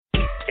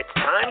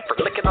time for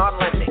Lykken on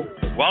Lending.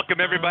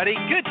 Welcome, everybody.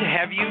 Good to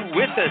have you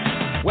with us.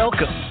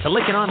 Welcome to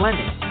Lykken on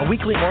Lending, a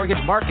weekly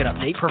mortgage market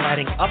update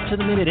providing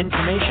up-to-the-minute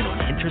information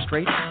on interest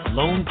rates,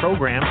 loan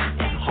programs,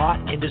 and hot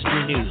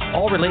industry news,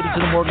 all related to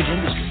the mortgage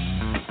industry.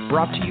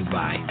 Brought to you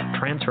by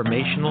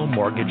Transformational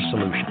Mortgage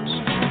Solutions.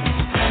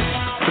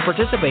 To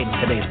participate in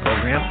today's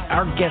program,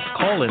 our guest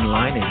call-in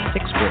line is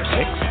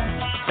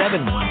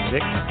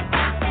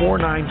 646-716-4972.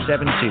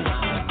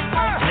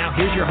 Now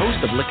here's your host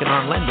of Lykken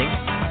on Lending,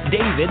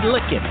 David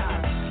Lykken.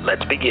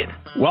 Let's begin.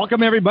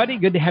 Welcome, everybody.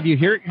 Good to have you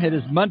here. It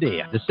is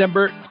Monday,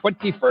 December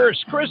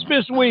 21st,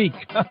 Christmas week.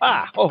 Ho,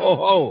 ho,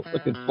 ho.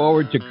 Looking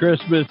forward to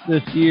Christmas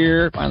this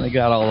year. Finally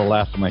got all the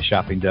last of my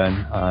shopping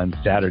done on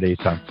Saturday,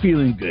 so I'm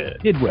feeling good.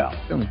 Did well.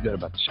 Feeling good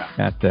about the shop.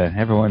 Got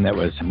everyone that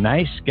was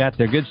nice, got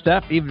their good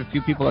stuff. Even a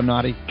few people are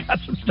naughty, got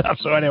some stuff.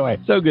 So anyway,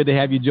 so good to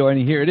have you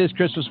joining here. It is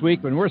Christmas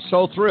week, and we're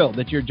so thrilled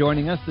that you're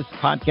joining us. This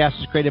podcast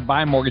is created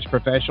by mortgage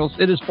professionals.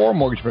 It is for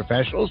mortgage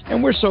professionals,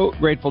 and we're so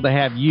grateful to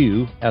have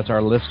you as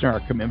our listener. Our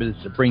commitment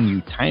is to bring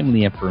you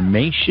timely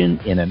information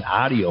in an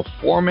audio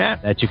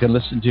format that you can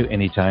listen to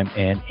anytime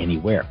and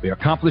anywhere. We are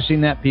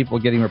accomplishing that. People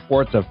getting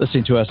reports of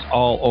listening to us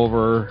all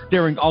over,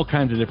 doing all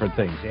kinds of different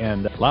things.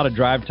 And a lot of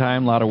drive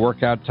time, a lot of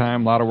workout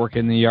time, a lot of work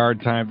in the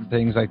yard time,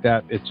 things like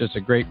that. It's just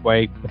a great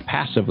way to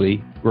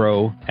passively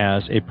grow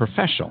as a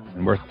professional.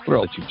 And we're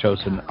thrilled that you've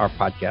chosen our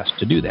podcast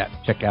to do that.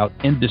 Check out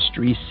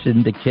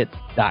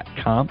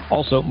industrysyndicate.com,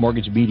 also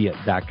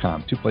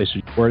mortgagemedia.com, two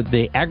places where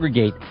they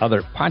aggregate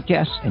other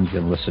podcasts and you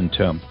can listen to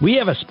them. We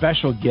have a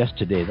special guest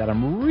today that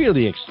I'm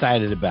really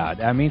excited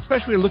about. I mean,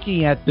 especially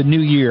looking at the new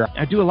year.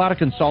 I do a lot of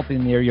consulting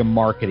in the area of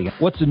marketing.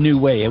 What's the new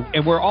way?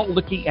 And we're all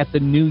looking at the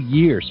new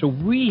year. So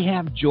we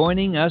have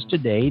joining us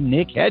today,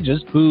 Nick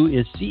Hedges, who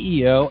is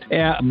CEO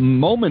at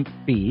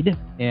MomentFeed.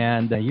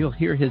 And you'll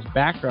hear his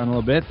background a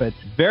little bit, but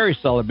very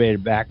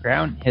celebrated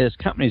background. His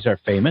companies are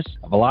famous.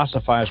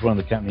 Velocify is one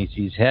of the companies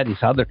he's had. He's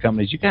had other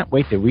companies. You can't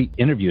wait to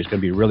interview. It's going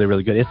to be really,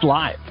 really good. It's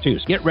live, too.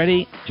 So get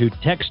ready to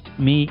text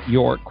me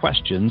your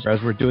questions as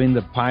we're doing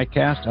the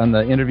podcast on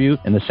the interview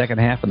in the second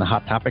half in the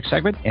Hot Topic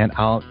segment, and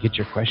I'll get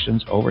your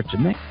questions over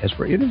to Nick as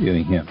we're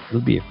interviewing him.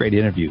 It'll be a great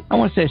interview. I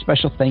want to say a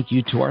special thank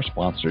you to our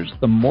sponsors,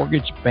 the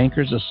Mortgage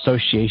Bankers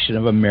Association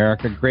of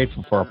America.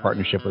 Grateful for our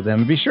partnership with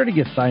them. And be sure to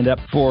get signed up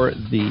for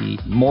the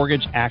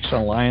Mortgage Action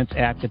Alliance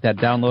app. Get that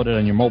downloaded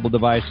on your mobile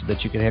device so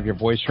that you can have your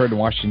voice heard in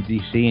Washington,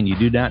 D.C., and you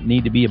do not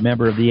need to be a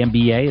member of the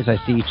MBA, as I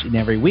see each and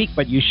every week,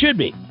 but you should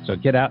be. So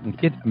get out and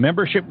get a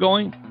membership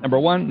going, number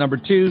one. Number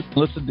two,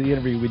 listen to the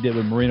interview we did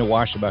with Marina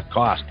Wash about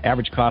cost,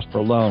 average cost per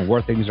loan,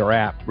 where things are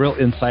at. Real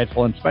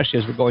insightful, and especially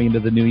as we're going into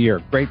the new year.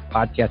 Great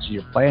podcast as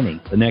you're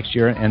planning the next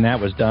year, and that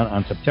was done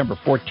on September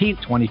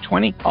 14th,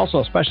 2020. Also,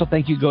 a special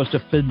thank you goes to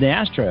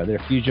Finastra, their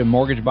Fusion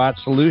Mortgage Bot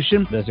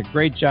solution. Does a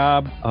great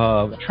job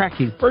of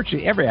tracking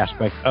virtually every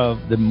aspect of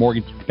the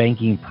mortgage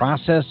banking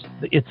process.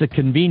 It's a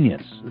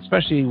convenience,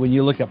 especially when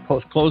you look at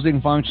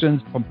post-closing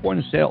functions from point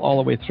of sale all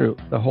the way through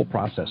the whole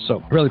process.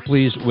 So really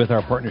pleased with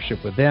our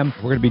partnership with them.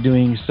 We're going to be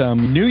doing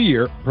some New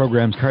Year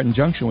programs in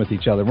conjunction with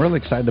each other. I'm really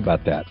excited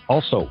about that.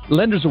 Also,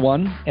 Lenders of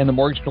One and the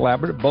Mortgage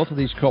Collaborative, both of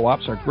these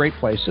co-ops are great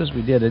places.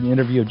 We did an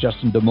interview of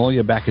Justin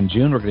DeMolia back in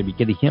June. We're going to be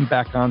getting him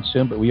back on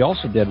soon, but we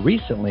also did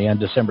recently on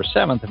December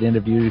 7th an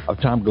interview of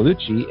Tom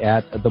Gallucci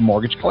at the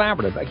Mortgage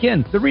Collaborative.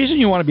 Again, the reason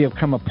you want to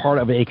become a part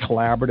of a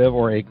collaborative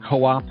or a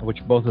co-op, which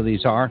both of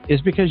these are,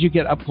 is because you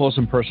get up close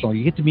and personal.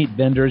 You get to meet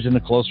vendors in a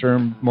closer,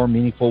 more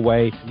meaningful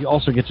way. You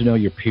also get to know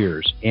your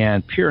peers,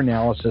 and peer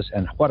analysis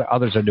and what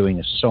others are doing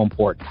is so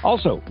important.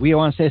 Also, we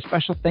want to say a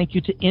special thank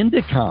you to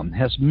Indicom. It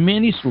has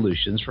many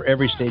solutions for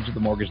every stage of the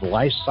mortgage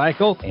life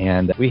cycle,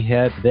 and we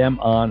had them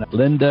on,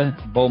 Linda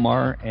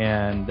Bomar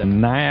and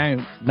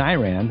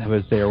Nyran, who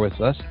was there with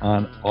us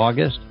on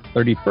August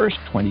 31st,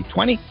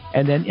 2020.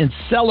 And then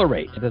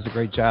Accelerate does a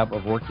great job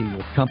of working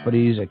with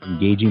companies and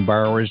engaging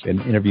borrowers. An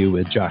interview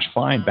with Josh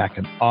Fine back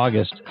on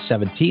August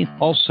 17th.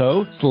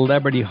 Also,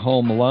 Celebrity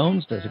Home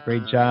Loans does a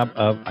great job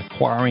of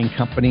acquiring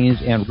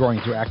companies and growing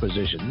through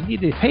acquisitions. You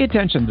need to pay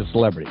attention to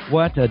Celebrity.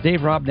 What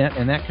Dave Robnett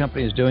and that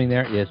company is doing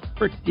there is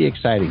pretty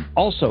exciting.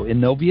 Also,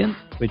 Innovian,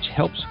 which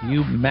helps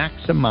you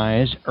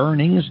maximize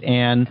earnings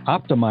and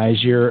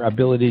optimize your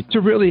ability to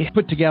really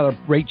put together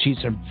rate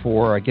sheets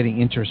for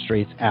getting interest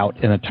rates out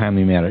in a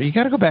timely manner. You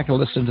got to go back and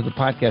listen to the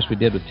podcast we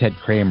did with Ted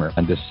Kramer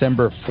on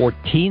December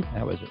 14th.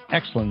 That was an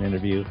excellent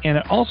interview. And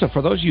also,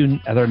 for those of you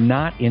that are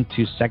not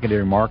into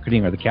secondary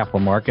marketing or the capital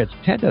markets,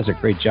 Ted does a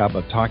great job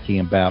of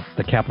talking about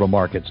the capital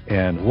markets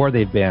and where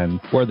they've been,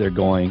 where they're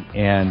going,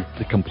 and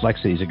the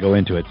complexities that go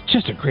into it. It's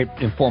just a great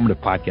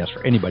informative podcast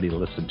for anybody to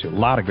listen to. A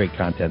lot of great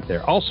content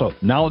there. Also,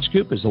 Knowledge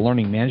Coop is the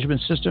learning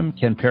management system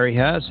Ken Perry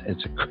has.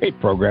 It's a great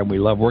program. We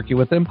love working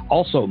with him.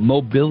 Also,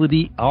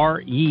 Mobility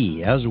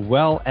RE, as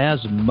well as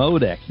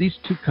Modex. These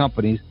two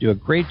companies do a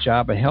great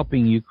job of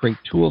helping you create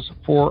tools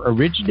for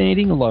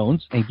originating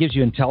loans and gives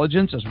you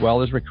intelligence as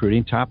well as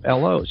recruiting top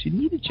LOs. You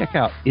need to check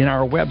out in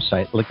our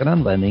website, Lykken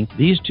on Lending,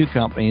 these two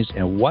companies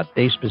and what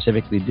they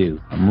specifically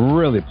do. I'm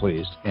really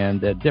pleased,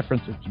 and the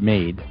difference it's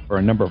made for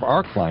a number of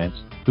our clients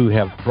who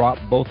have brought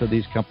both of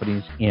these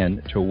companies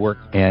in to work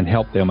and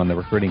help them on the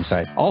recruiting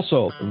side.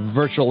 Also,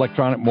 virtual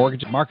electronic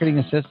mortgage marketing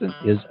assistant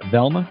is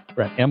Velma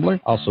Brett Emler,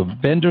 also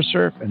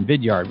VendorSurf and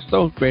Vidyard.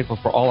 So grateful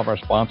for all of our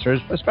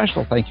sponsors. A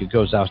special thank you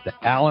goes out to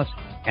Alice,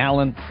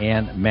 Alan,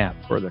 and Matt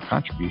for their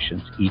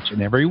contributions each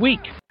and every week.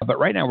 But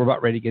right now, we're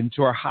about ready to get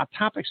into our Hot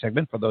Topic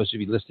segment. For those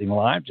of you listening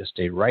live, just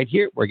stay right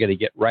here. We're going to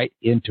get right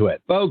into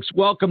it. Folks,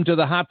 welcome to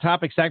the Hot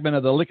Topic segment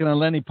of the Lykken on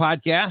Lending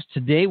podcast.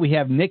 Today, we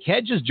have Nick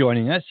Hedges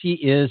joining us. He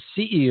is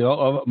CEO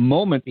of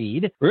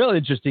MomentFeed, a real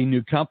interesting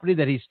new company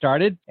that he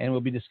started, and we'll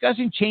be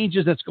discussing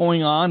changes that's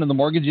going on in the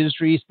mortgage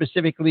industry,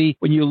 specifically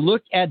when you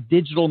look at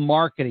digital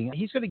marketing.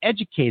 He's going to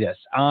educate us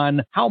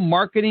on how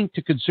marketing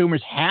to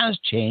consumers has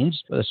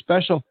changed, with a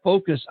special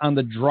focus on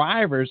the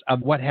drivers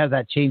of what has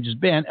that change has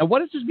been, and what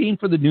does this mean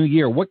for the new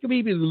year? What can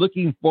we be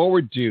looking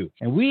forward to?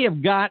 And we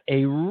have got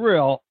a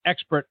real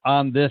expert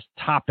on this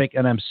topic,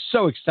 and I'm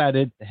so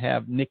excited to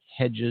have Nick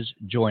Hedges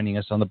joining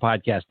us on the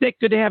podcast. Nick,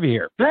 good to have you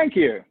here. Thank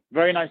you.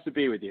 Very nice to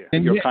be with you.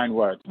 And your kind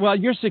words. Well,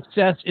 your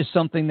success is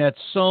something that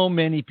so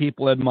many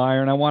people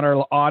admire, and I want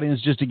our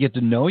audience just to get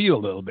to know you a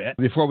little bit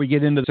before we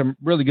get into some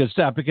really good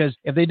stuff, because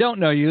if they don't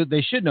know you,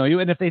 they should know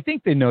you, and if they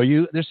think they know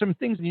you, there's some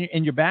things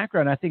in your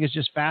background I think is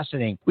just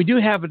fascinating. We do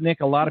have,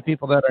 Nick, a lot of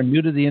people that are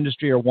new to the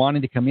industry or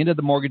wanting to come into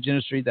the mortgage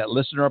industry that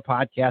listen to our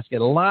podcast, get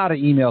a lot of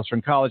emails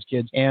from college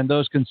kids and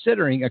those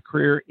considering a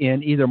career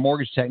in either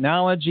mortgage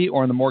technology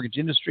or in the mortgage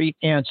industry.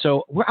 And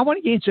so I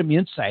want to gain some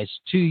insights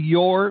to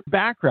your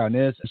background.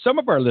 As some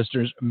of our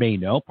listeners may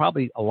know,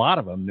 probably a lot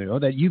of them know,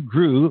 that you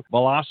grew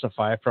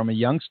Velocify from a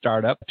young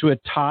startup to a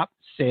top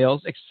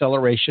sales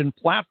acceleration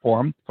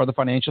platform for the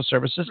financial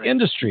services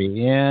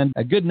industry. And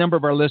a good number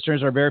of our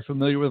listeners are very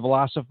familiar with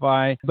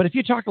Velocify. But if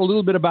you talk a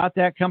little bit about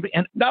that company,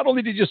 and not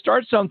only did you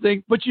start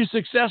something, but you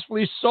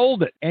successfully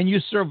sold it and you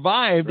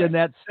survived in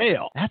that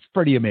sale. That's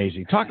pretty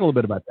amazing. Talk a little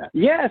bit about that.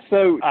 Yeah,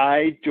 so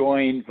I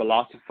joined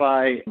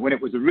Velocify when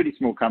it was a really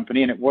small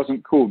company, and it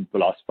wasn't called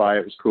Velocify,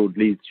 it was called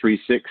Lead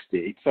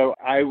 360. So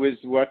I was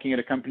working at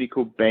a company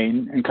called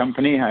Bain &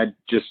 Company. I had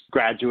just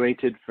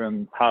graduated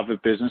from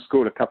Harvard Business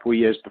School a couple of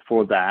years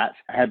before that.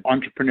 I had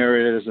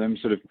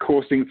entrepreneurialism sort of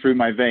coursing through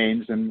my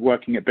veins, and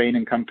working at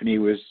Bain & Company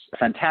was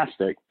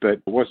fantastic, but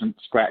wasn't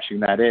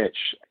scratching that itch.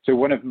 So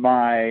one of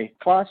my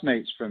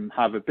classmates from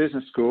Harvard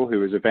Business School, who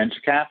was a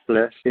venture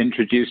capitalist,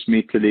 introduced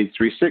me to Lead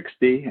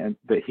 360 and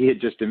that he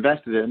had just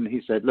invested in.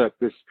 He said, look,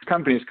 this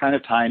company is kind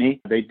of tiny.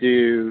 They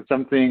do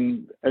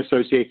something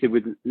associated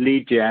with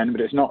lead gen,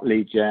 but it's not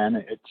lead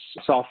gen, it's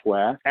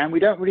software. And we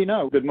don't really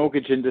know. The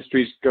mortgage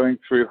industry is going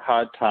through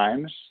hard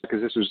times,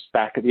 because this was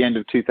back at the end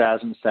of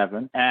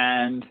 2007.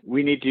 And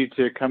we need you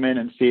to come in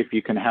and see if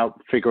you can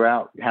help figure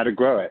out how to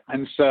grow it.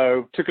 And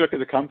so took a look at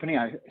the company.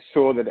 I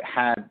saw that it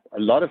had a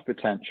lot of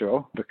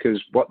potential,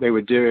 because what they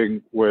were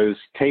doing was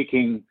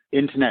taking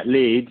internet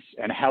leads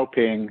and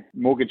helping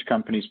mortgage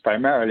companies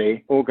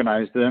primarily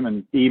organize them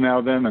and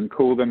email them and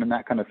call them and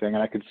that kind of thing.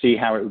 And I could see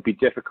how it would be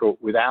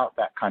difficult without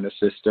that kind of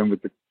system,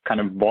 with the kind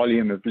of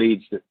volume of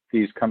leads that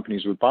these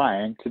companies were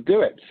buying, to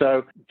do it.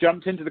 So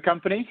jumped into the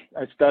company.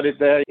 I started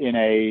there in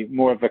a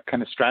more of a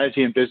kind of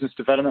strategy and business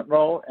development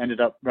role,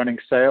 ended up running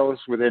sales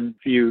within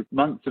a few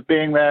months of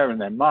being there, and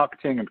then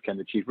marketing, and became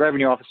the chief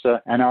revenue officer.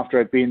 And after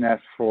I'd been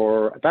there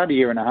for about a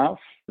year and a half,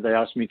 they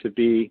asked me to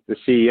be the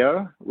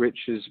CEO, which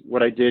is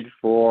what I did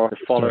for the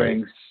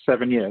following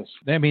 7 years.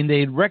 I mean,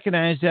 they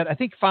recognized that. I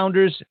think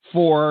founders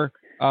for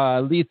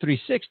Lead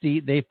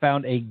 360, they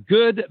found a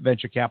good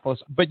venture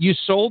capitalist, but you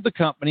sold the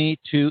company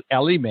to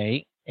Ellie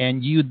Mae,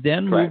 and you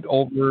then moved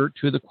over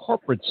to the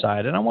corporate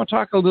side. And I want to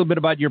talk a little bit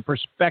about your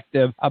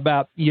perspective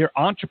about your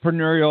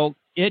entrepreneurial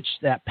itch,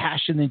 that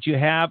passion that you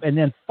have, and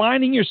then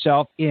finding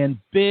yourself in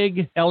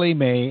big Ellie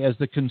Mae as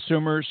the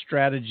consumer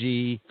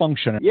strategy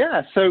functioner.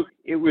 Yeah, so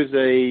it was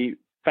a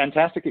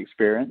fantastic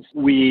experience.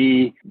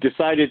 We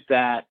decided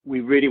that we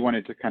really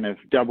wanted to kind of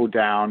double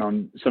down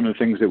on some of the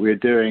things that we were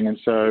doing. And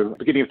so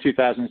beginning of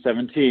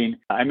 2017,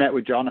 I met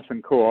with Jonathan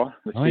Kaur,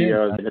 the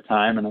CEO at the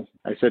time, and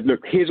I said,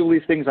 look, here's all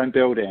these things I'm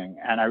building,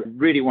 and I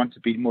really want to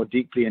be more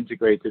deeply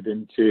integrated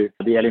into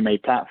the Ellie Mae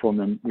platform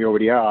than we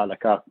already are.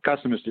 Like, our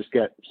customers just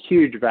get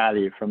huge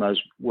value from us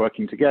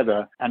working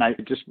together, and I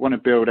just want to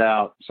build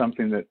out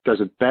something that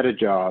does a better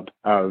job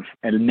of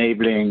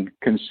enabling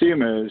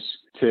consumers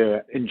to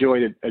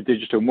enjoy a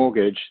digital digital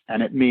mortgage,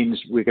 and it means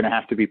we're going to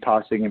have to be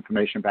passing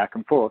information back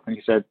and forth. And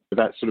he said,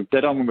 that's sort of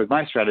dead on with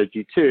my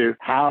strategy too.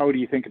 How do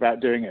you think about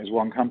doing it as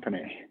one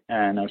company?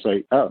 And I was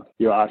like, oh,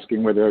 you're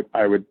asking whether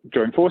I would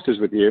join forces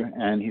with you?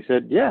 And he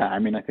said, yeah, I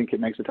mean, I think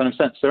it makes a ton of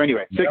sense. So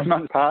anyway, 6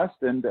 months passed,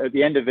 and at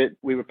the end of it,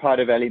 we were part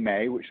of Ellie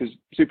Mae, which was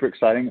super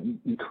exciting,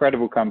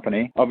 incredible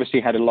company. Obviously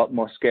had a lot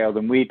more scale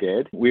than we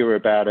did. We were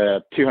about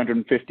a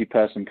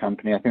 250-person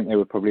company. I think they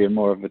were probably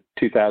more of a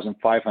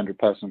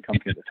 2,500-person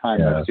company at the time.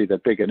 Yeah. Obviously, they're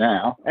bigger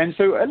now. And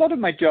so a lot of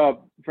my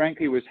job,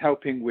 frankly, was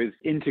helping with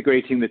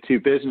integrating the two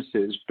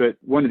businesses. But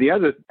one of the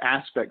other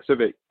aspects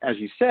of it, as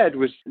you said,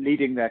 was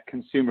leading their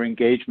consumer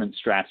engagement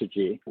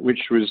strategy, which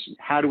was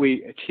how do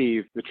we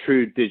achieve the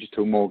true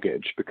digital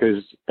mortgage?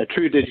 Because a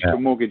true digital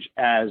mortgage,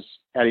 as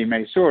Ellie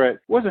Mae saw it,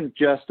 wasn't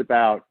just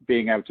about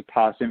being able to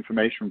pass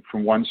information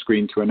from one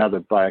screen to another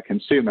by a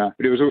consumer,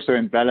 but it was also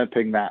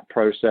enveloping that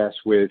process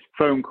with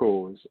phone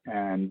calls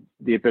and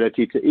the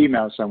ability to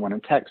email someone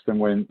and text them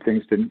when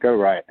things didn't go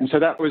right. And so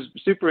that was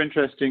super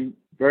interesting,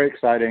 very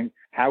exciting.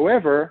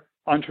 However,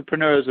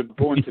 entrepreneurs are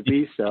born to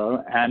be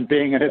so, and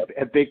being at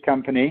a big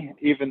company,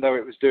 even though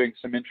it was doing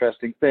some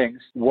interesting things,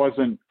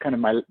 wasn't kind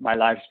of my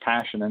life's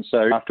passion. And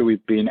so after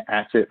we've been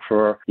at it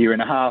for a year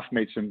and a half,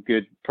 made some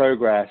good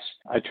progress,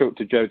 I talked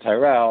to Joe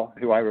Tyrell,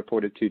 who I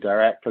reported to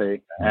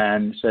directly,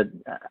 and said,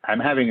 I'm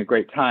having a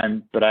great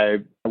time, but I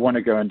want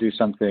to go and do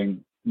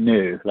something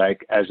new,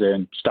 like as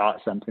in start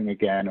something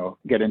again or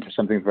get into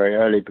something very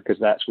early, because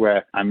that's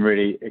where I'm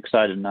really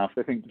excited enough.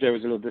 I think Joe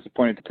was a little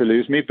disappointed to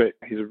lose me, but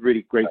he's a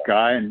really great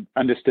guy and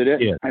understood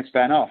it. Yeah. I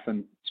span off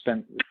and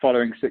spent the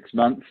following 6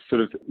 months sort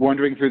of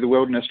wandering through the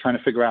wilderness trying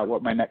to figure out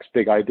what my next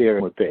big idea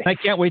would be. I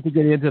can't wait to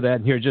get into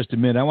that here in just a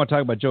minute. I want to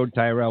talk about Joe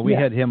Tyrell. We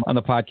had him on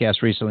the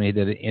podcast recently. He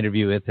did an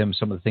interview with him,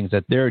 some of the things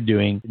that they're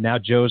doing. Now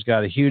Joe's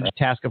got a huge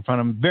task in front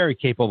of him, very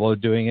capable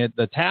of doing it.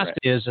 The task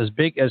is as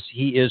big as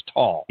he is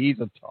tall. He's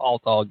a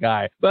tall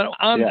guy. But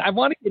I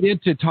want to get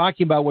into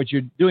talking about what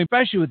you're doing,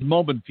 especially with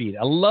MomentFeed.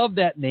 I love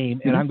that name,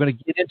 and I'm going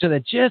to get into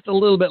that just a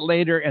little bit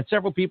later. And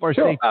several people are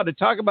saying, how to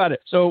talk about it.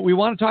 So we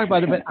want to talk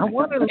about it, but I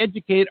want to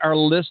educate our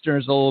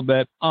listeners a little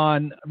bit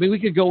on, I mean, we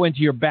could go into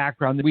your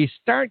background. We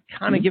start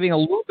kind of giving a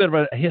little bit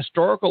of a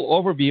historical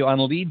overview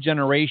on lead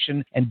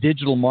generation and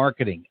digital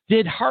marketing.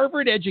 Did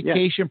Harvard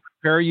education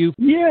prepare you?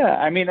 Yeah,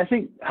 I mean, I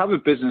think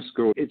Harvard Business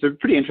School, it's a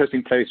pretty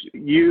interesting place.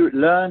 You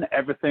learn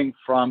everything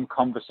from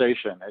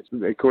conversation.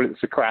 They call it the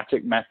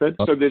Socratic method.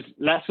 So there's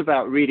less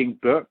about reading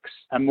books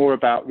and more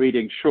about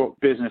reading short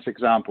business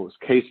examples,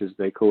 cases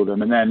they call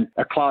them. And then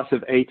a class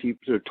of 80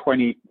 to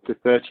 20 to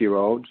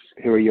 30-year-olds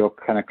who are your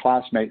kind of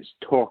classmates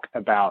talk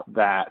about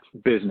that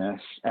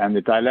business and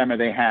the dilemma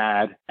they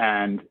had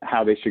and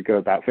how they should go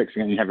about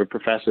fixing it. And you have a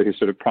professor who's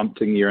sort of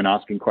prompting you and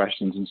asking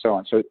questions and so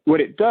on. So what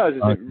it does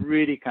is it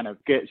really kind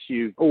of gets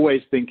you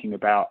always thinking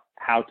about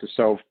how to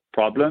solve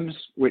problems,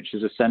 which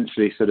is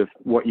essentially sort of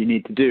what you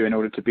need to do in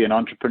order to be an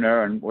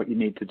entrepreneur and what you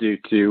need to do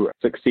to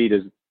succeed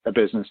as a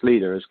business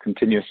leader, is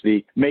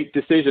continuously make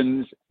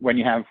decisions when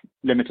you have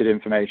limited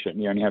information.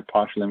 You only have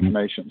partial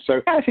information.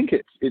 So I think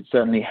it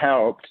certainly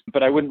helped,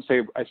 but I wouldn't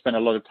say I spent a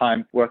lot of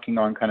time working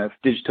on kind of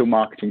digital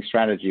marketing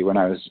strategy when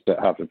I was at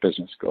Harvard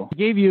Business School. I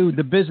gave you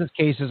the business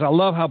cases. I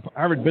love how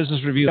Harvard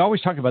Business Review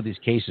always talk about these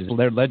cases.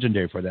 They're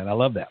legendary for that. I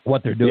love that,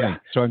 what they're doing. Yeah.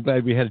 So I'm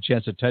glad we had a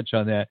chance to touch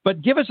on that.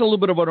 But give us a little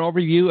bit of an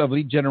overview of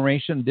lead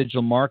generation,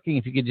 digital marketing.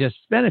 If you could just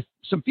spend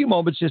some few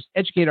moments, just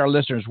educate our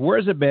listeners. Where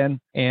has it been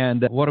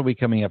and what are we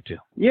coming up to?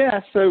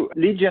 Yeah, so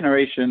lead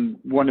generation,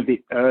 one of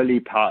the early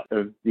part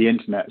of the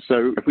internet.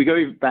 So if we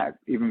go back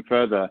even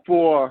further,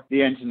 before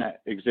the internet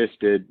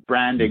existed,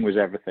 branding was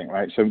everything,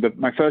 right? So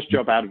my first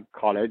job out of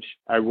college,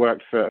 I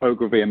worked for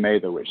Ogilvy &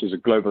 Mather, which is a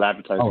global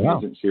advertising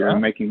agency. We were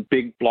making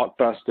big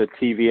blockbuster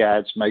TV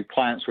ads. My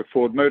clients were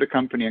Ford Motor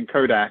Company and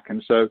Kodak.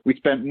 And so we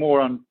spent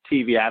more on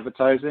TV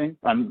advertising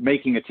and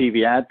making a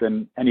TV ad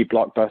than any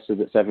blockbuster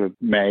that's ever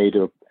made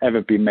or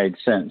ever been made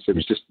since. It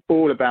was just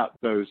all about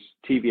those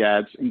TV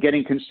ads and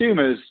getting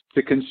consumers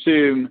to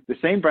consume the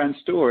same brand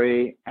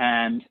story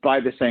and buy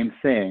the same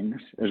things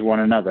as one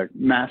another.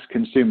 Mass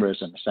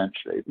consumerism,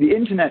 essentially. The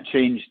internet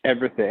changed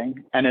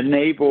everything and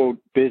enabled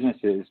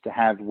businesses to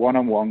have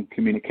one-on-one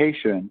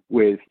communication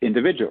with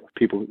individuals.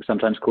 People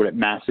sometimes call it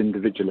mass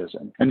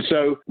individualism. And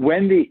so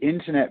when the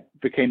internet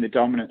became the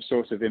dominant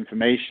source of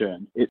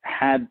information, it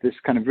had this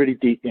kind of really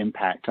deep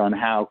impact on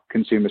how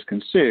consumers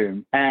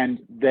consume. And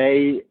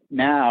they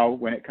now,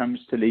 when it comes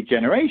to lead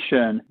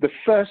generation, the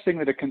first thing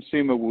that a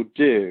consumer will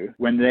do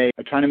when they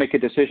are trying to make a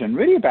decision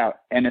really about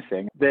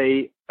anything,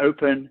 they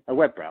open a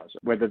web browser,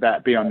 whether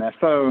that be on their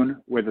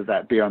phone, whether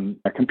that be on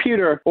a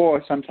computer,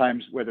 or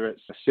sometimes whether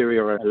it's a Siri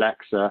or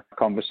Alexa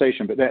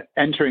conversation, but they're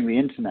entering the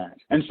internet.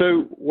 And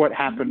so what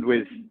happened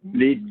with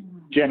lead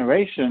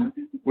generation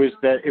was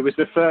that it was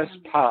the first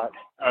part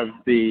of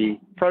the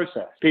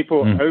process.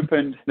 People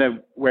opened their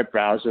web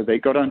browser, they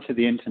got onto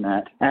the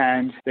internet,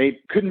 and they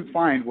couldn't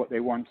find what they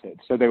wanted.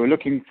 So they were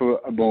looking for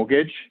a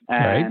mortgage,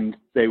 and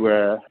they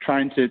were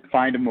trying to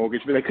find a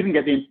mortgage, but they couldn't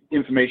get the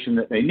information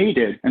that they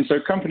needed. And so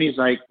companies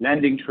like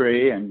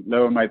LendingTree and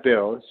Lower My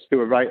Bills, who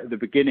were right at the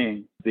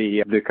beginning,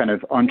 the kind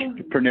of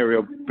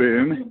entrepreneurial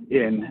boom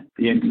in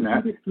the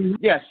internet.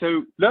 Yeah,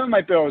 so Lower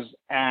My Bills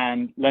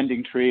and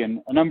LendingTree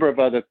and a number of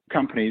other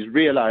companies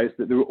realized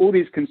that there were all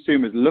these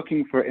consumers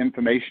looking for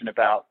information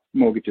about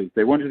mortgages.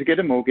 They wanted to get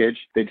a mortgage.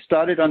 They'd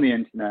started on the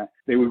internet.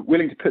 They were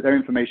willing to put their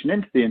information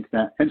into the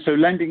internet. And so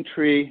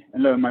LendingTree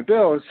and Lower My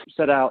Bills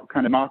set out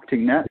kind of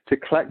marketing net to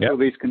collect all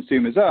these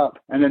consumers up.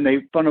 And then they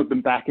funneled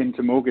them back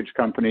into mortgage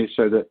companies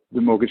so that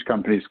the mortgage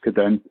companies could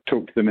then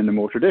talk to them in the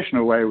more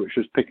traditional way, which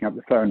was picking up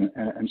the phone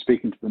and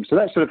speaking to them. So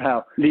that's sort of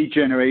how lead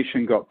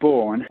generation got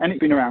born. And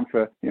it's been around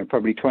for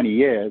probably 20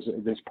 years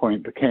at this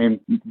point, became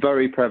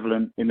very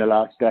prevalent in the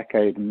last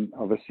decade, and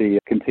obviously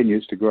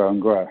continues to grow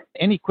and grow.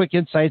 Any quick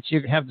insights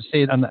you have to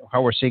say on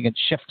how we're seeing it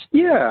shift?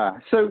 Yeah.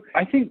 So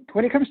I think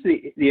when it comes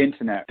to the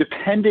internet,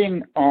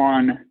 depending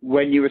on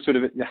when you were sort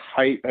of at the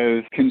height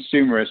of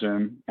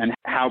consumerism and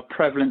how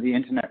prevalent the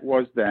internet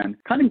was then,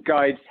 kind of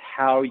guides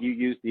how you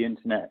use the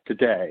internet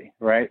today,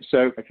 right?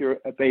 So if you're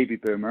a baby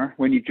boomer,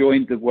 when you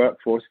joined the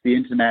workforce, the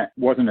internet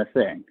wasn't a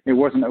thing. It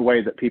wasn't a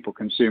way that people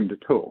consumed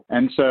at all.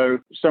 And so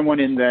someone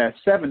in their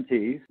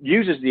 70s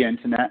uses the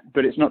internet,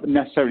 but it's not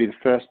necessarily the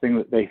first thing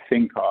that they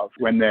think of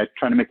when they're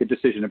trying to make a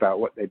decision about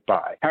what they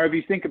buy. However,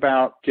 you think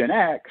about Gen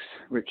X,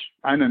 which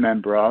I'm a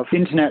member of, the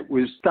internet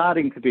was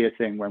starting to be a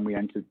thing when we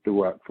entered the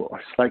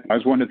workforce. Like, I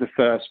was one of the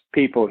first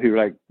people who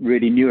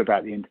really knew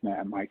about the internet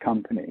at my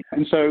company.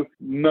 And so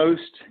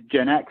most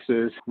Gen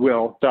Xers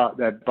will start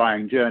their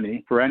buying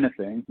journey for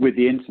anything with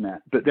the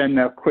internet, but then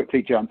they'll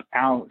quickly jump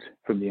out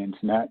from the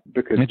internet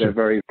because they're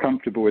very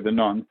comfortable with the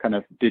non-kind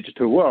of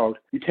digital world.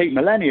 You take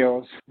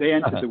millennials, they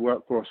entered the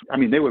workforce. I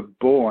mean, they were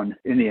born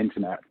in the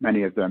internet,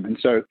 many of them. And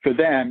so for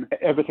them,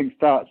 everything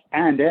starts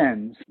and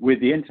ends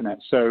with the internet.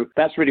 So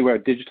that's really where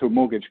a digital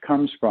mortgage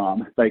comes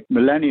from. Like,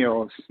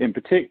 millennials in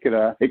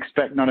particular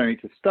expect not only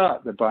to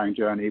start their buying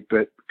journey,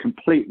 but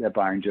complete their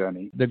buying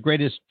journey. The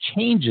greatest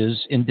changes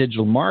in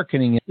digital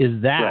marketing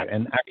is that. Right.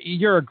 And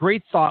you're a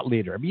great thought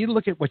leader. I mean, you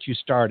look at what you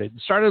started. You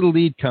started a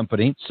lead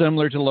company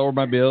similar to Lower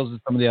My Bills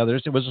and some of the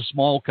others. It was a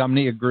small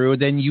company. It grew.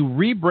 Then you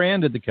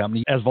rebranded the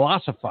company as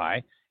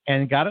Velocify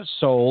and got it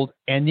sold.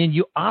 And then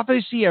you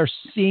obviously are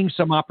seeing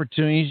some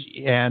opportunities.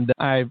 And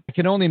I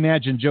can only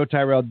imagine Joe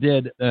Tyrell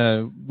did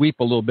weep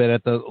a little bit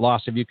at the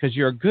loss of you, because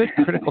you're a good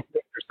critical thinker.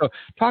 So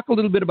talk a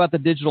little bit about the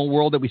digital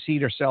world that we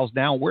see ourselves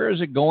now. Where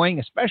is it going,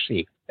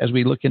 especially as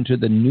we look into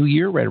the new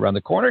year right around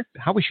the corner,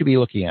 how we should be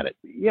looking at it?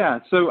 Yeah,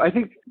 so I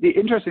think the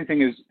interesting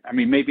thing is, I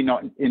mean, maybe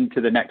not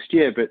into the next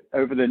year, but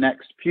over the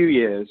next few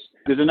years,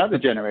 there's another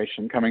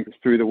generation coming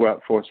through the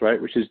workforce,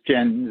 right, which is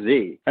Gen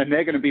Z. And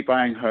they're going to be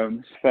buying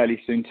homes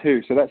fairly soon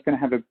too. So that's going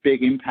to have a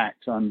big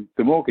impact on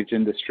the mortgage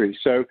industry.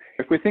 So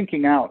if we're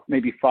thinking out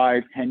maybe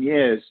 5-10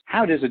 years,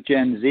 how does a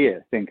Gen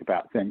Zer think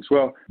about things?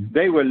 Well,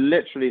 they were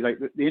literally, like,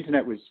 the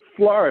internet was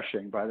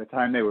flourishing by the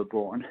time they were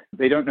born.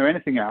 They don't know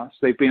anything else.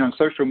 They've been on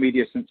social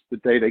media since the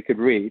day they could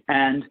read,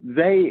 and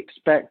they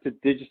expect a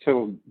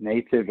digital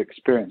native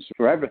experience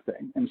for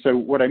everything. And so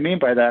what I mean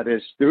by that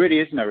is there really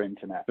is no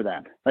internet for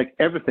them. Like,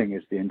 everything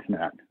is the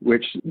internet,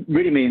 which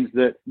really means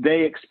that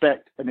they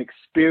expect an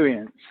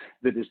experience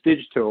that is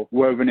digital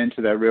woven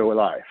into their real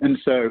life. And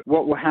so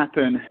what will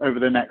happen over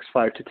the next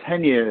 5 to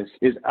 10 years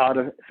is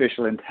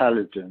artificial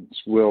intelligence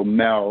will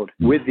meld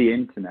with the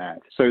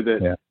internet so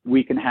that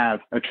we can have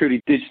a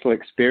truly digital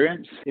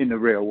experience in the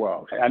real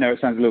world. I know it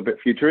sounds a little bit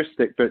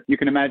futuristic, but you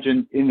can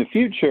imagine in the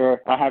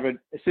future, I have an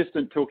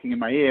assistant talking in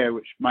my ear,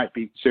 which might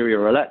be Siri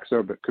or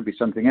Alexa, but could be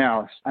something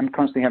else. I'm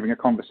constantly having a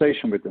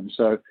conversation with them.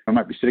 So I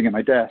might be sitting at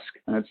my desk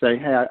and I'd say,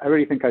 hey, I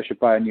really think I should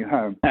buy a new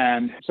home.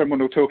 And someone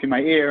will talk in my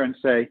ear and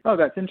say, oh,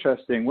 that's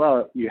interesting.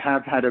 Well, you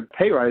have had a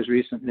pay rise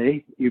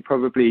recently. You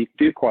probably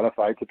do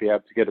qualify to be able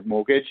to get a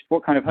mortgage.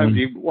 What kind of home do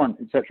you want,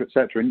 et cetera, et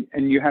cetera.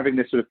 And you're having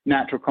this sort of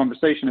natural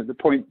conversation. At the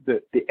point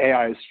that the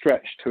AI is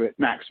stretched to its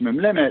maximum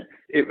limit,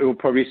 it will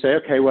probably say,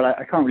 okay, well,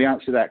 I can't really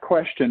answer that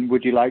question.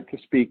 Would you like to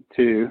speak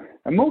to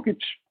a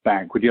mortgage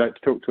bank? Would you like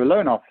to talk to a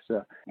loan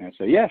officer? And I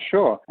say, yeah,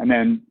 sure. And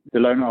then the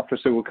loan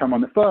officer will come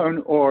on the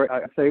phone, or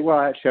I say, well,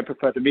 actually, I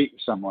prefer to meet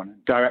with someone.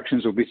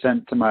 Directions will be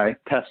sent to my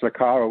Tesla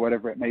car or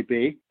whatever it may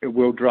be. It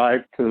will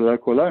drive to the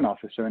local loan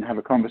officer and have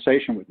a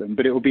conversation with them,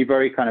 but it will be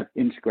very kind of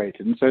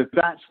integrated. And so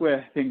that's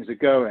where things are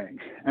going.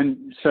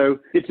 And so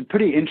it's a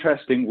pretty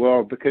interesting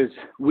world, because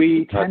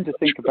we tend to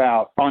think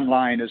about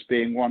online as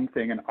being one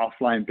thing and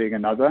offline being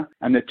another,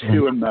 and the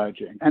two are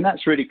merging. And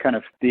that's really kind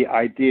of the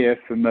idea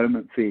for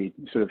MomentFeed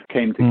sort of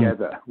came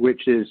together,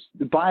 which is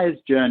the buyer's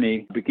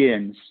journey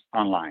begins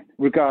online,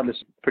 regardless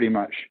of pretty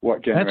much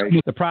what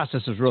generation. The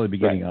process is really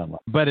beginning online,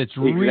 but it's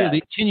Exactly.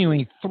 really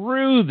continuing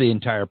through the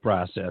entire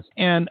process.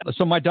 And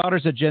so my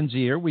daughter's a Gen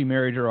Zer. We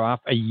married her off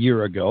a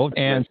year ago,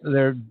 and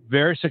they're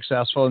very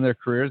successful in their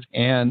careers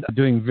and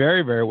doing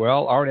very, very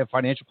well. Already have a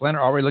financial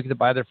planner, already looking to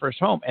buy their first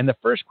home. And the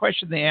first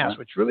question they ask,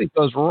 which really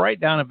goes right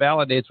down and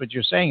validates what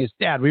you're saying, is,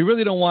 Dad, we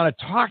really don't want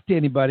to talk to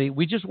anybody.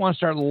 We just want to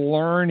start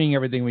learning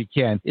everything we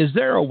can. Is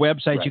there a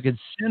website you can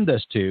send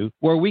us to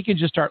where we can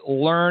just start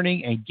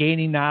learning and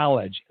gaining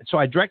knowledge? So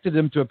I directed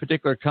them to a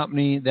particular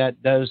company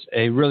that does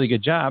a really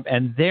good job,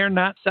 and they're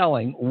not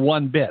selling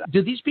one bit.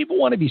 Do these people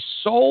want to be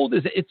sold?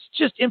 It's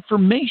just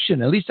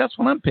information. At least that's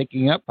what I'm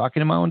picking up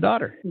talking to my own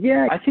daughter.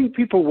 Yeah, I think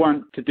people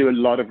want to do a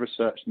lot of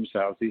research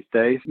themselves these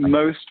days.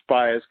 Most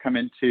buyers come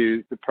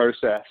into the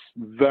process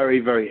very,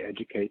 very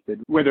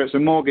educated, whether it's a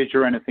mortgage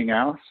or anything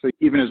else. So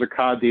even as a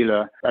car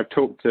dealer, I've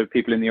talked to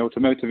people in the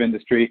automotive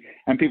industry,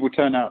 and people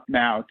turn up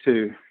now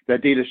to their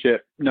dealership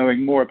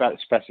knowing more about the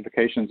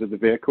specifications of the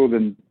vehicle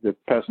than the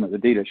person at the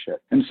dealership.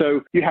 And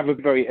so you have a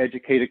very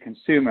educated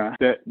consumer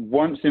that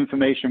wants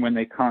information when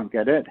they can't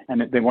get it,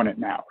 and they want it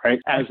now, right?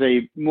 As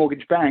a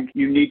mortgage bank,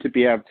 you need to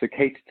be able to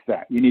cater to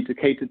that. You need to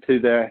cater to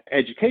their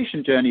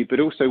education journey, but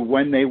also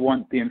when they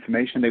want the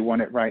information, they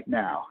want it right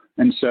now.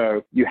 And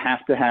so you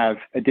have to have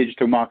a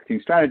digital marketing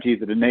strategy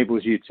that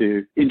enables you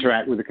to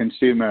interact with the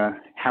consumer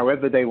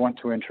however they want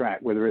to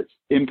interact, whether it's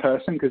in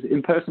person, because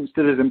in person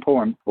still is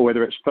important, or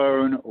whether it's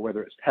phone or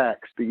whether it's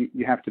text. But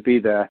you have to be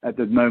there at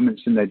the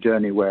moments in their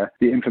journey where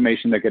the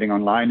information they're getting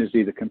online is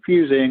either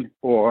confusing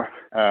or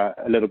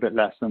a little bit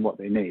less than what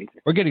they need.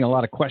 We're getting a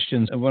lot of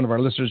questions. One of our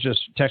listeners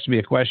just texted me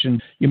a question.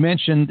 You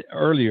mentioned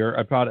earlier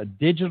about a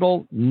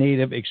digital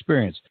native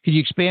experience. Could you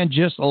expand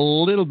just a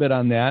little bit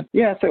on that?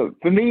 Yeah, so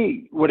for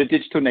me, what a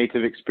digital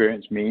native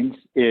experience means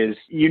is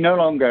you no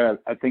longer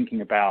are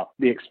thinking about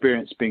the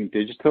experience being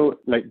digital.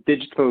 Like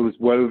digital is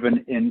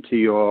woven into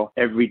your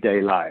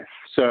everyday life.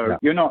 So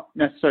you're not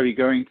necessarily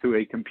going to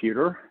a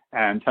computer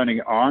and turning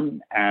it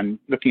on and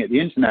looking at the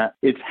internet.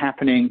 It's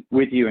happening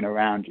with you and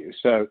around you.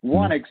 So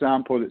one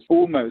example that's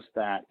almost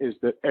that is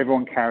that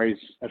everyone carries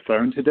a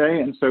phone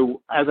today. And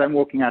so as I'm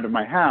walking out of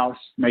my house,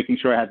 making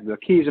sure I have the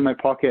keys in my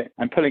pocket,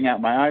 I'm pulling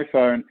out my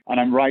iPhone and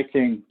I'm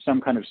writing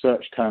some kind of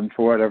search term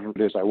for whatever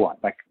it is I want.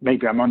 Like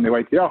maybe I'm on the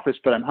way to the office,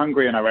 but I'm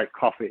hungry and I write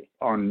coffee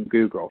on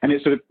Google. And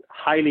it's sort of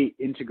highly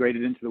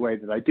integrated into the way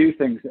that I do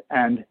things.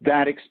 And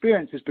that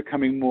experience is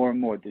becoming more and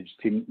more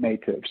digitally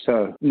native.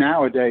 So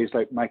nowadays,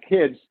 like my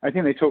kids, I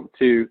think they talk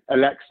to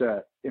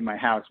Alexa in my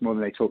house more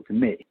than they talk to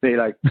me. They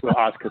will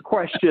ask her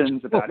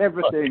questions about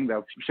everything.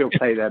 She'll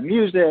play their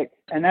music,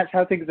 and that's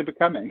how things are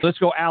becoming. Let's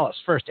go, Alice,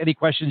 first. Any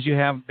questions you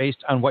have based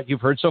on what you've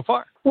heard so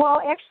far?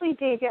 Well, actually,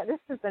 Dave, this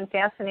has been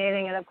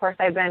fascinating, and of course,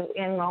 I've been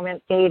in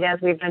MomentFeed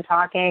as we've been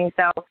talking.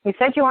 So you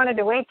said you wanted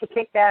to wait to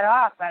kick that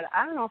off, but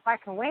I don't know if I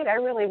can wait. I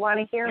really want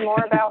to hear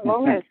more about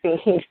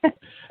MomentFeed.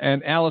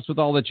 And Alice, with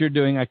all that you're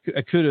doing, I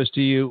kudos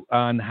to you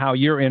on how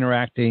you're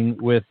interacting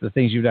with the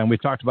things you've done.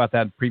 We've talked about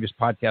that in previous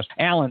podcasts.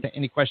 Alan,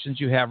 any questions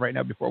you have right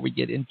now before we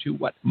get into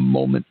what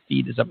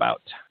MomentFeed is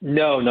about?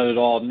 No, not at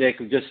all.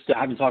 Nick, I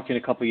haven't talked to you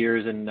in a couple of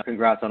years, and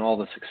congrats on all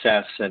the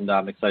success, and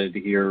I'm excited to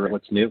hear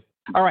what's new.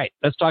 All right,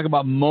 let's talk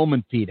about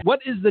MomentFeed. What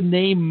is the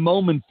name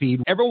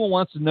MomentFeed? Everyone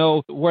wants to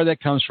know where that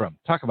comes from.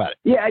 Talk about it.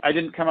 Yeah, I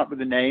didn't come up with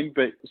the name,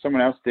 but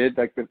someone else did,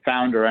 like the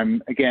founder.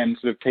 I'm, again,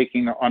 sort of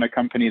taking on a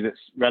company that's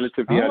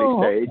relatively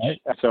early stage.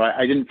 Okay. So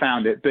I didn't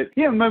found it. But,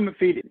 yeah,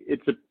 MomentFeed,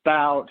 it's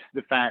about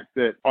the fact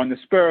that on the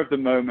spur of the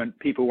moment,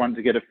 people want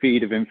to get a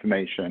feed of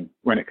information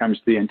when it comes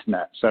to the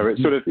internet. So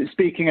it's sort of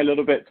speaking a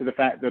little bit to the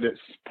fact that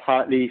it's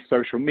partly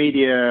social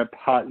media,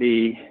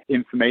 partly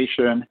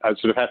information. I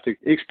sort of have to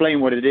explain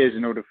what it is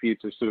in order for you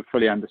to sort of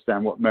fully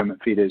understand what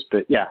MomentFeed is.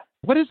 But yeah.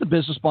 What is the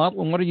business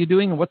model and what are you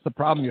doing and what's the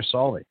problem you're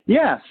solving?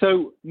 Yeah,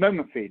 so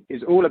MomentFeed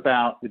is all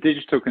about the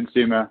digital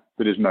consumer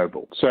that is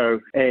mobile.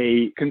 So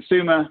a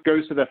consumer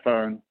goes to their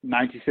phone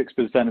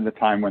 96% of the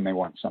time when they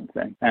want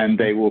something, and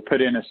they will put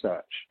in a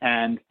search.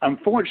 And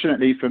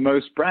unfortunately for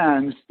most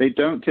brands, they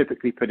don't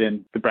typically put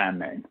in the brand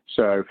name.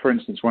 So for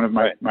instance, one of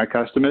my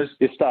customers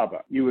is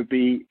Starbucks. You would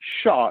be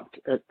shocked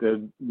at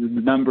the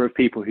number of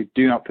people who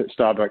do not put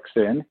Starbucks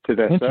in to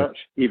their search,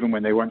 even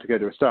when they want to go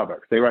to a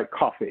Starbucks. They write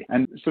coffee.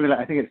 And something like,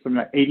 I think it's something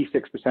like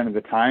 86% of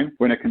the time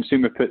when a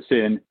consumer puts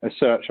in a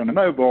search on a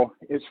mobile,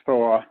 it's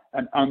for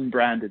an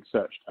unbranded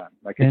search term,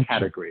 like a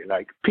category,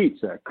 like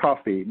pizza,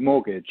 coffee,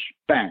 mortgage,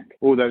 bank,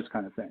 all those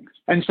kind of things.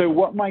 And so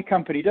what my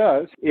company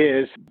does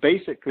is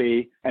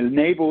basically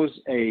enables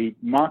a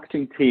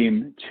marketing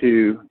team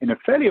to, in a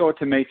fairly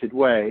automated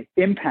way,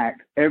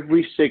 impact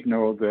every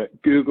signal that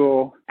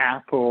Google,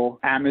 Apple,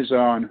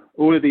 Amazon,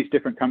 all of these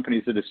different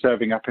companies that are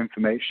serving up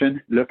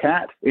information look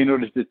at in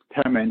order to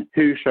determine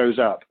who shows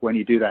up when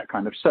you do that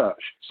kind of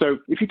search. So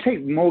if you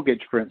take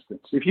mortgage, for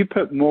instance, if you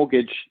put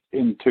mortgage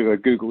into a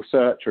Google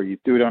search or you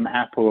do it on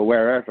Apple or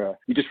wherever,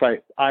 you just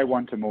write, I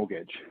want a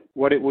mortgage.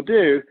 What it will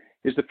do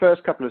is the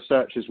first couple of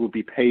searches will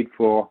be paid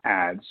for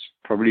ads,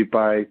 probably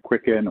by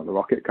Quicken or the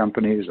rocket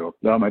companies or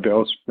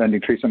Automobiles,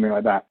 Lending Tree, something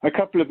like that. A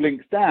couple of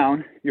links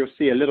down, you'll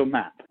see a little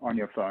map on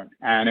your phone,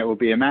 and it will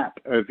be a map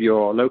of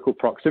your local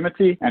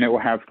proximity, and it will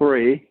have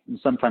 3 and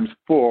sometimes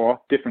 4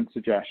 different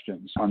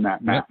suggestions on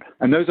that map. Yep.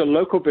 And those are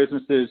local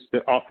businesses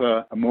that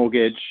offer a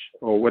mortgage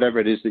or whatever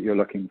it is that you're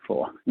looking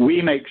for.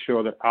 We make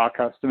sure that our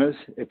customers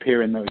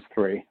appear in those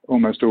 3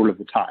 almost all of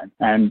the time.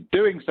 And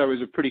doing so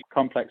is a pretty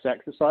complex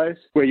exercise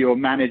where you're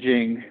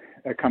managing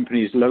a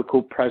company's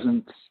local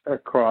presence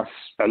across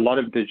a lot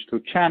of digital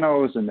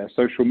channels and their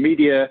social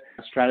media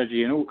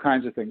strategy and all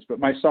kinds of things. But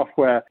my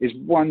software is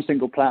one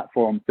single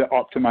platform that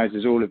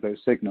optimizes all of those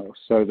signals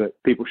so that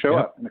people show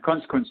up. And the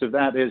consequence of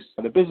that is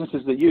the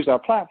businesses that use our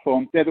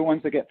platform, they're the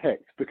ones that get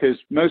picked, because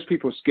most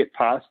people skip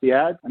past the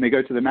ad and they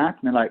go to the map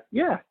and they're like,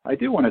 yeah, I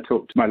do want to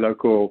talk to my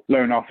local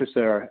loan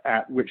officer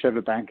at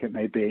whichever bank it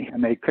may be.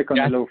 And they click on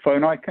the little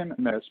phone icon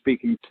and they're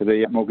speaking to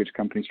the mortgage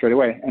company straight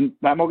away. And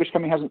that mortgage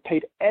company hasn't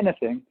paid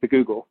anything to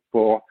Google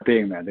for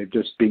being there. They've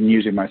just been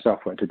using my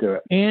software to do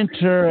it.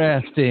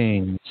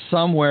 Interesting.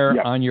 Somewhere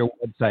on your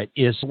website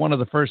is one of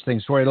the first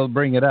things where it'll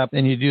bring it up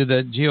and you do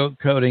the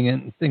geocoding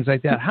and things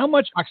like that. How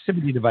much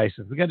proximity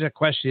devices? We got a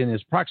question,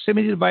 is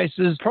proximity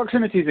devices?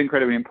 Proximity is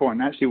incredibly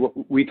important. Actually,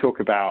 what we talk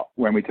about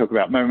when we talk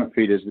about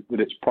MomentFeed is that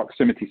it's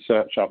proximity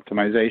search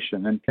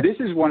optimization. And this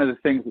is one of the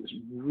things that's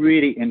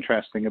really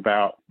interesting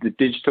about the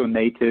digital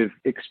native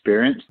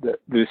experience that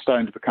is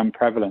starting to become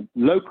prevalent.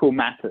 Local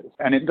matters.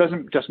 And it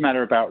doesn't just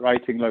matter about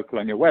writing local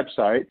on your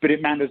website, but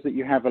it matters that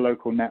you have a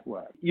local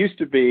network. It used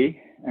to be,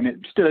 and it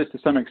still is to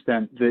some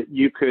extent, that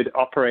you could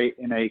operate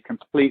in a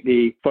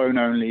completely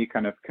phone-only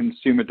kind of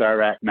consumer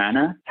direct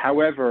manner.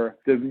 However,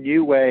 the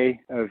new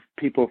way of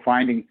people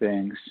finding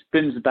things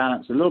spins the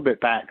balance a little bit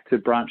back to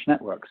branch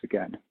networks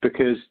again.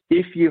 Because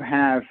if you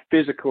have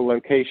physical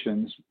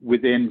locations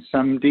within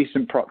some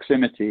decent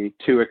proximity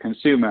to a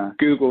consumer,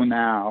 Google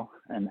now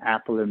and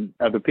Apple and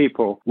other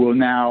people will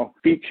now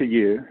feature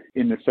you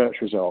in the search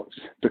results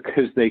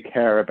because they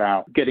care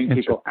about getting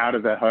people out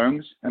of their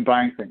homes and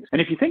buying things.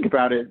 And if you think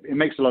about it, it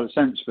makes a lot of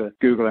sense for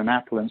Google and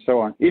Apple and so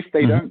on. If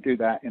they don't do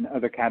that in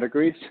other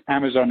categories,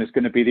 Amazon is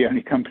going to be the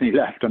only company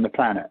left on the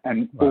planet,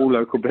 and all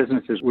local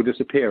businesses will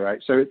disappear, right?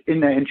 So it's in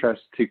their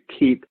interest to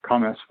keep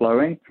commerce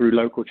flowing through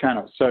local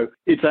channels. So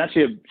it's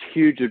actually a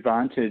huge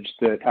advantage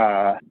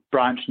that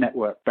branch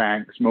network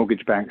banks,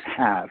 mortgage banks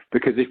have,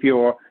 because if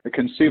you're a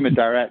consumer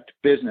direct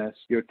business,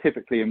 you're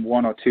typically in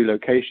 1 or 2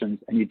 locations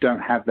and you don't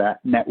have that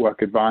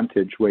network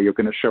advantage where you're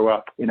going to show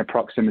up in a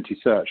proximity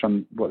search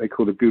on what they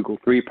call the Google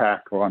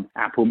 3-pack or on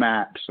Apple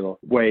Maps or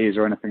Waze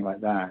or anything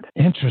like that.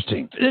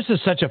 Interesting. This is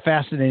such a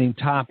fascinating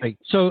topic.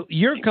 So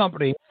your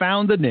company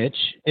found the niche.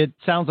 It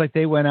sounds like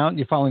they went out and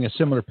you're following a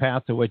similar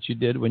path to what you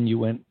did when you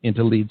went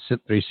into Lead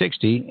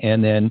 360.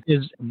 And then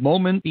is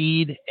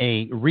MomentFeed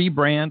a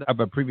rebrand of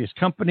a previous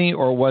company,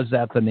 or was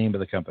that the name of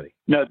the company?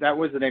 No, that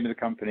was the name of the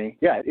company.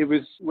 Yeah, it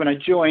was, when I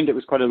joined, it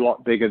was quite a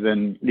lot bigger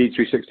than Lead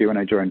 360 when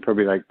I joined,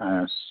 probably like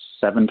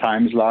 7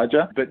 times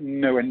larger, but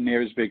nowhere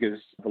near as big as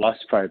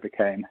Velocify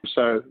became.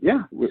 So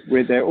yeah,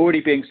 they're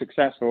already being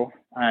successful.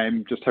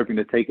 I'm just hoping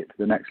to take it to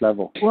the next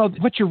level. Well,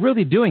 what you're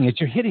really doing is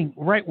you're hitting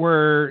right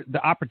where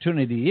the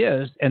opportunity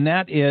is, and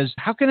that is,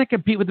 how can I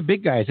compete with the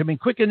big guys? I mean,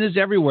 Quicken is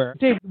everywhere.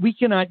 Dave, we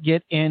cannot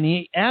get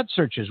any ad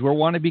searches. We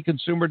want to be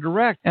consumer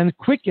direct, and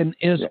Quicken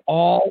is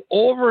all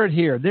over it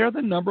here. They're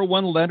the number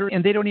 1 lender,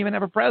 and they don't even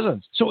have a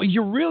presence. So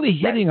you're really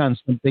hitting on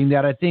something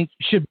that I think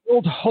should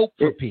build hope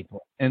for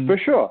people. And for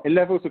sure, it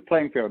levels the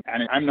playing field.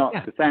 And I'm not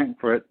to thank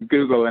for it.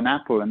 Google and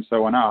Apple and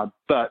so on are,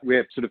 but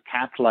we're sort of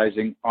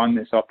capitalizing on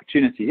this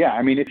opportunity. Yeah,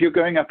 I mean, if you're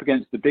going up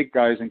against the big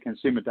guys in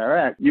consumer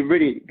direct, you're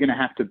really going to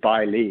have to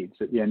buy leads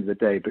at the end of the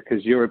day,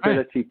 because your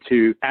ability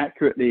to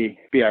accurately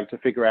be able to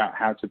figure out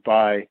how to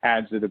buy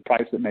ads at a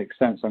price that makes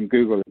sense on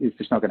Google is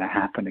just not going to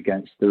happen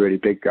against the really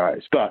big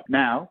guys. But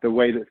now, the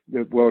way that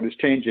the world is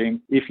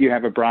changing, if you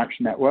have a branch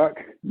network,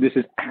 this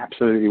is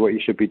absolutely what you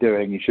should be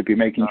doing. You should be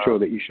making sure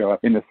that you show up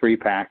in the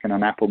 3-pack and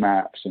on Apple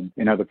Maps and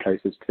in other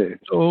places too.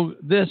 So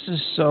this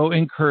is so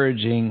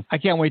encouraging. I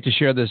can't wait to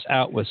share this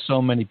out with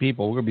so many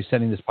people. We're going to be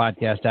sending this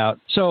podcast out.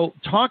 So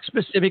talk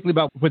specifically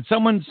about when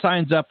someone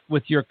signs up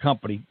with your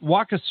company,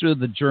 walk us through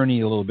the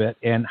journey a little bit,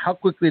 and how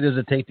quickly does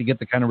it take to get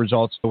the kind of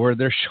results where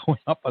they're showing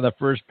up on the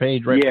first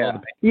page right below the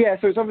page? Yeah,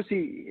 so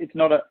it's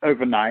not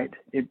overnight.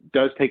 It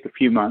does take a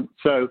few months.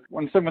 So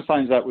when someone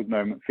signs up with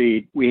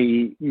MomentFeed,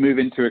 we move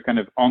into a kind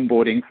of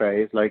onboarding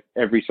phase like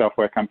every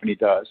software company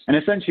does. And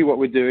essentially what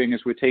we're doing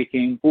is we're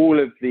taking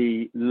all of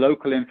the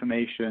local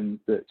information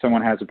that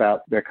someone has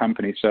about their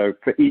company. So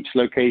for each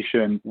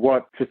location,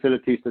 what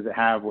facilities does it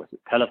have, what's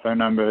its telephone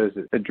numbers,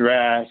 its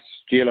address,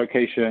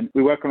 geolocation.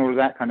 We work on all of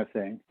that kind of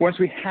thing. Once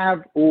we have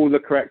all the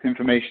correct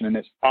information and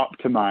it's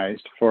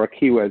optimized for a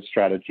keyword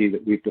strategy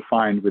that we've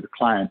defined with the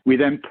client, we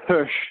then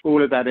push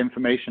all of that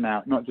information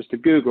out, not just to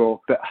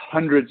Google, but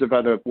hundreds of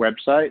other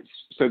websites,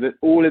 so that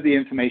all of the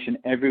information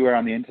everywhere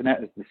on the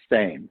internet is the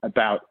same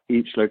about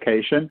each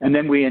location. And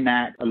then we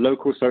enact a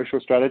local social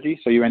strategy.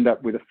 So you end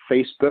up with a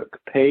Facebook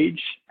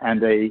page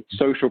and a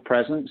social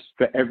presence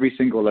for every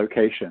single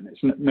location.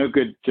 It's no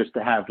good just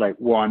to have like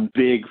one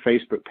big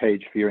Facebook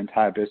page for your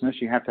entire business.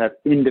 You have to have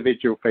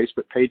individual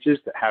Facebook pages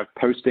that have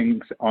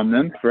postings on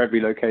them for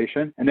every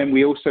location. And then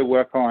we also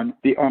work on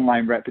the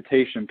online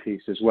reputation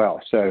piece as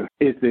well. So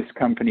is this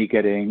company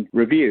getting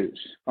reviews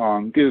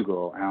on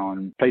Google,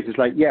 on places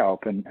like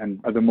Yelp and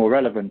other more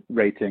relevant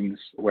ratings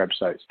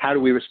websites? How do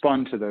we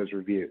respond to those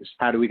reviews?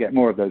 How do we get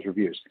more of those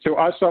reviews? So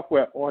our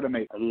software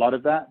automates a lot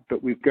of that,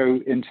 but we go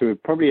into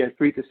probably a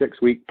 3 to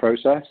 6 week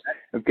process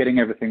of getting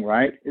everything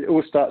right. It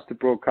all starts to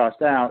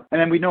broadcast out. And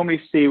then we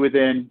normally see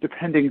within,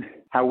 depending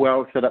how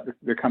well set up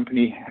the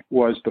company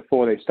was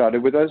before they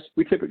started with us,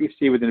 we typically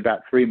see within about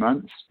 3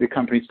 months, the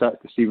company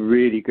starts to see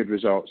really good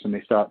results and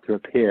they start to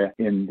appear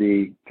in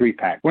the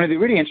 3-pack. One of the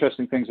really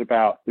interesting things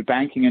about the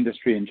banking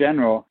industry in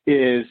general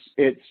is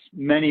it's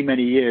many,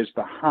 many years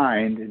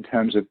behind in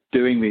terms of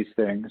doing these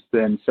things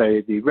than,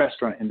 say, the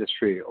restaurant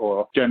industry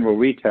or general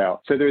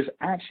retail. So there's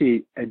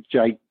actually a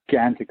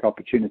gigantic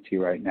opportunity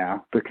right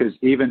now, because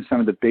even some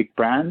of the big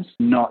brands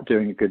not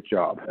doing a good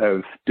job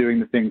of doing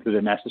the things that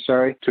are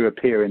necessary to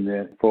appear in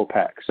the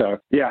 4-pack. So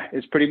yeah,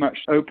 it's pretty much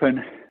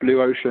open blue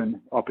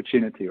ocean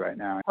opportunity right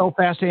now. Oh,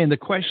 fascinating. The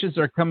questions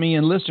are coming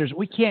in. Listeners,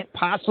 we can't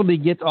possibly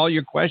get to all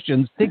your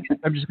questions.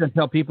 I'm just going to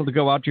tell people to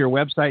go out to your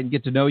website and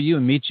get to know you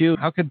and meet you.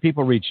 How can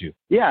people reach you?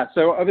 Yeah,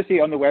 so obviously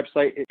on the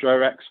website, it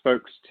directs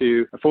folks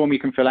to a form you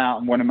can fill out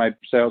and one of my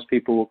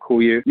salespeople will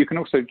call you. You can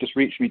also just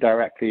reach me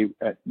directly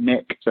at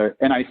Nick, so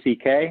Nick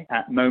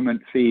at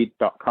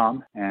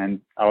MomentFeed.com,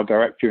 and I'll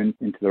direct you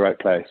into the right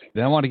place.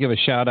 Then I want to give a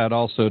shout out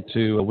also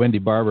to Wendy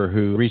Barber,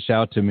 who reached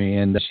out to me,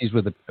 and she's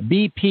with the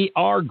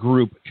BPR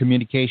Group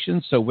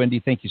Communications. So Wendy,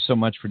 thank you so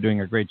much for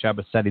doing a great job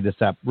of setting this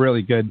up.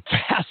 Really good.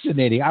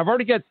 Fascinating. I'm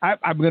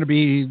going to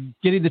be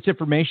getting this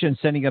information and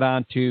sending it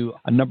on to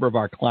a number of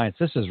our clients.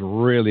 This is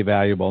really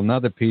valuable.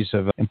 Another piece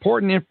of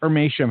important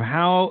information of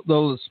how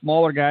the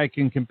smaller guy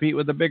can compete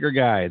with the bigger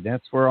guy.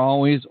 That's where we're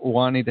always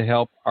wanting to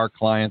help our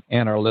clients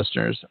and our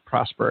listeners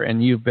prosper.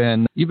 And you've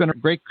been a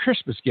great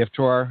Christmas gift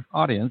to our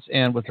audience,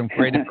 and with some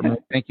great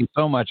information. Thank you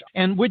so much.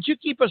 And would you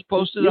keep us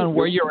posted on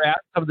where you're at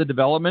of the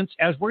developments,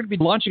 as we're going to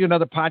be launching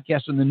another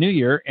podcast in the new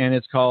year, and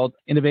it's called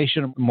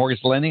Innovation of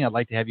Mortgage Lending. I'd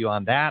like to have you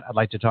on that. I'd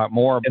like to talk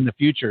more in the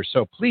future.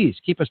 So please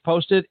keep us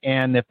posted.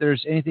 And if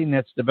there's anything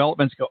that's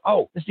developments, go,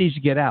 oh, this needs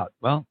to get out.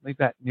 Well, we've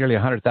got nearly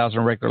 100,000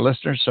 regular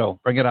listeners, so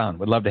bring it on.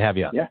 We'd love to have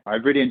you on. Yeah,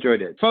 I've really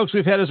enjoyed it. Folks,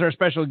 we've had as our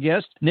special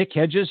guest, Nick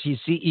Hedges. He's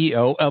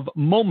CEO of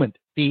MomentFeed.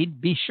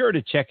 Be sure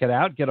to check it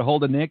out. Get a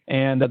hold of Nick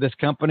and this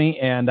company.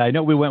 And I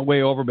know we went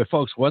way over, but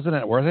folks, wasn't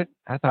it worth it?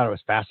 I thought it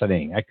was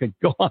fascinating. I could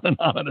go on and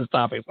on this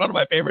topic. It's one of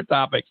my favorite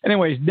topics.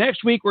 Anyways,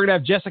 next week, we're going to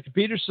have Jessica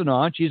Peterson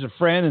on. She's a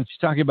friend, and she's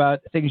talking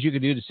about things you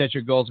can do to set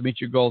your goals, meet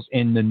your goals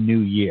in the new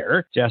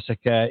year.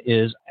 Jessica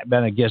has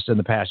been a guest in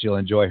the past. You'll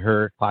enjoy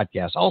her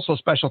podcast. Also,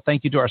 special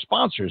thank you to our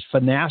sponsors,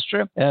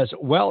 Finastra, as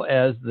well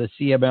as the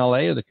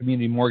CMLA, or the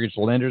Community Mortgage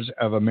Lenders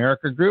of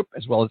America Group,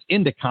 as well as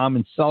Indicom,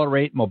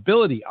 Accelerate,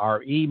 Mobility,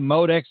 RE,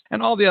 Modex,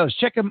 and all the others.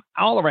 Check them,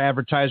 all of our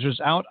advertisers,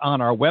 out on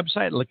our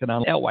website, Lykken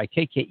on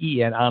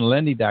Lykken on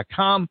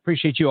lending.com.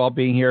 Appreciate you all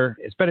being here.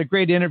 It's been a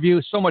great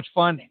interview. So much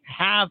fun.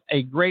 Have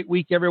a great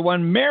week,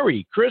 everyone.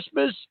 Merry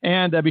Christmas.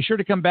 And be sure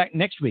to come back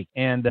next week.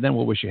 And then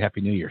we'll wish you a Happy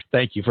New Year.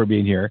 Thank you for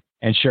being here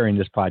and sharing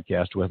this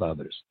podcast with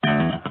others.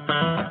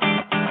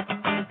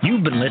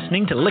 You've been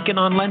listening to Lykken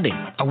on Lending,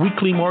 a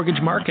weekly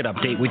mortgage market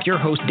update with your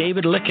host,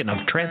 David Lykken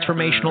of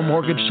Transformational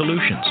Mortgage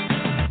Solutions.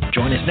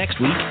 Join us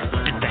next week,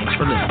 and thanks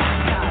for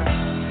listening.